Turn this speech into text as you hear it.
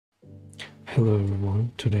Hello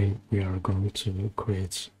everyone, today we are going to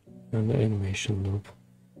create an animation loop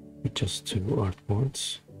with just two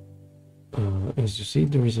artboards. As you see,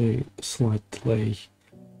 there is a slight delay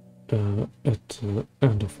at the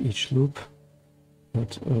end of each loop,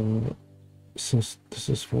 but since this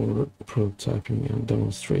is for prototyping and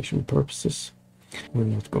demonstration purposes, we're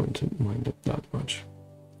not going to mind it that much.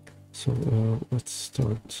 So let's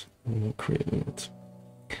start creating it.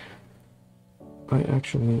 I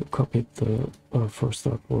actually copied the first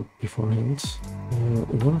artboard beforehand.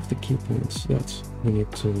 One of the key points that we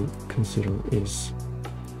need to consider is,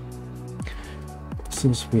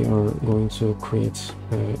 since we are going to create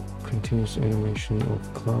a continuous animation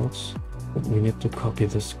of clouds, we need to copy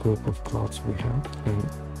this group of clouds we have and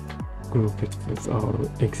group it with our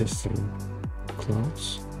existing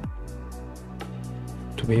clouds.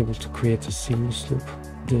 To be able to create a seamless loop,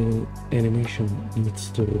 the animation needs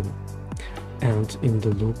to end in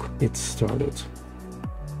the loop it started.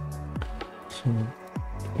 So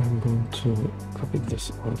I'm going to copy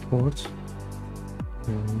this artboard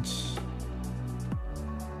and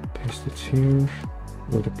paste it here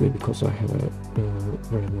vertically because I have a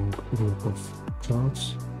very long group of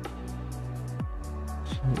clouds.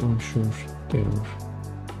 So I'm sure they are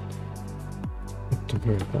at the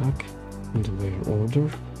very back in the layer order.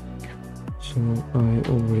 So I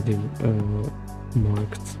already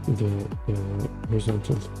marked the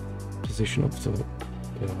horizontal position of the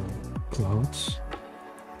clouds.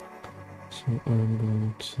 So I'm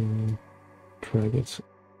going to drag it.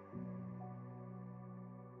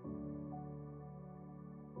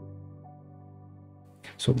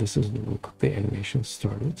 So this is the look the animation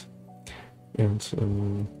started. And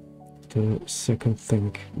the second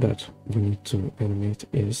thing that we need to animate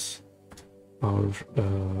is our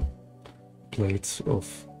blades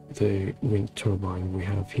of the wind turbine we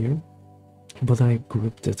have here, but I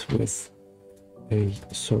grouped it with a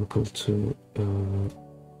circle to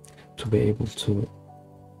be able to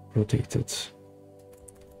rotate it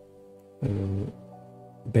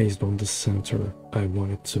based on the center I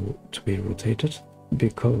want it to be rotated,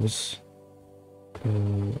 because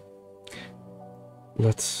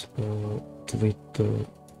let's delete the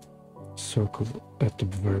circle at the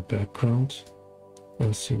very background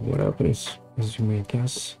and see what happens. As you may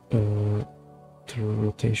guess, the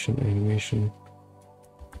rotation animation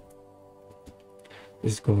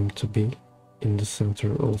is going to be in the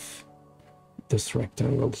center of this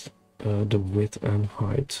rectangle, the width and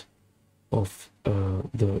height of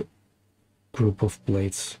the group of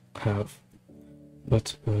blades have.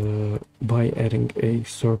 But by adding a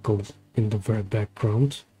circle in the very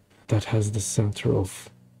background that has the center of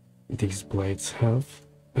these blades have,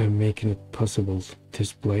 I'm making it possible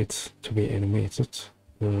these blades to be animated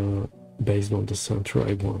based on the center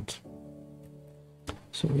I want.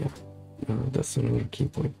 So yeah, that's another key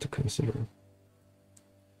point to consider.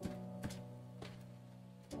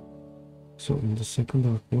 So in the second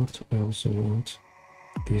artboard, I also want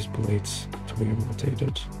these blades to be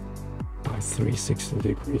rotated by 360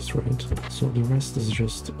 degrees, right? So the rest is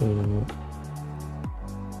just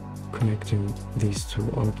connecting these two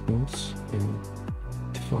artboards and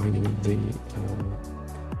defining the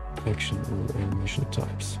action or animation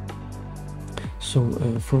types. So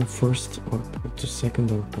from first artboard to second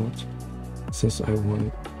artboard, since I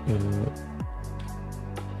want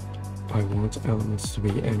elements to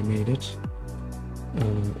be animated,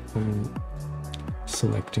 I'm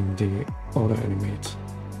selecting the auto animate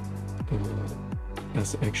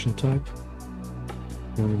as action type,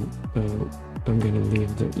 and I'm gonna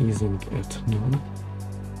leave the easing at none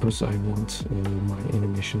because I want my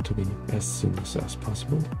animation to be as seamless as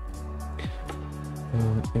possible,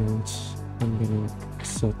 and I'm gonna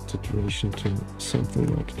set the duration to something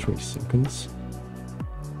like 3 seconds.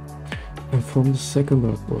 And from the second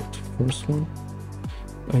artboard to first one,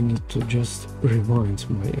 I need to just rewind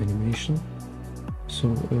my animation. So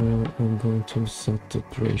I'm going to set the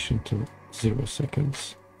duration to 0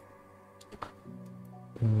 seconds.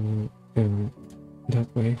 And that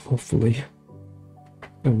way, hopefully,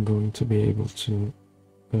 I'm going to be able to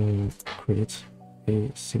create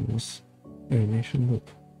a seamless animation loop.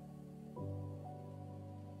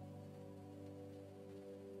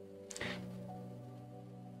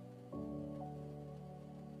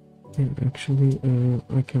 And actually,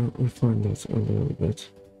 I can refine that a little bit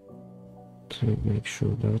to make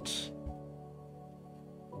sure that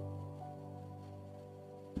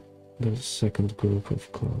the second group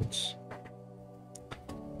of clouds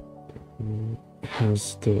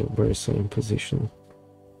has the very same position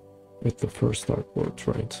with the first artboard,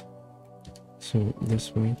 right? So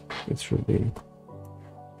this way it should be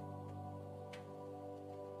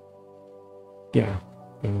yeah,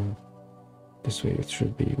 this way it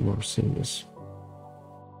should be more seamless.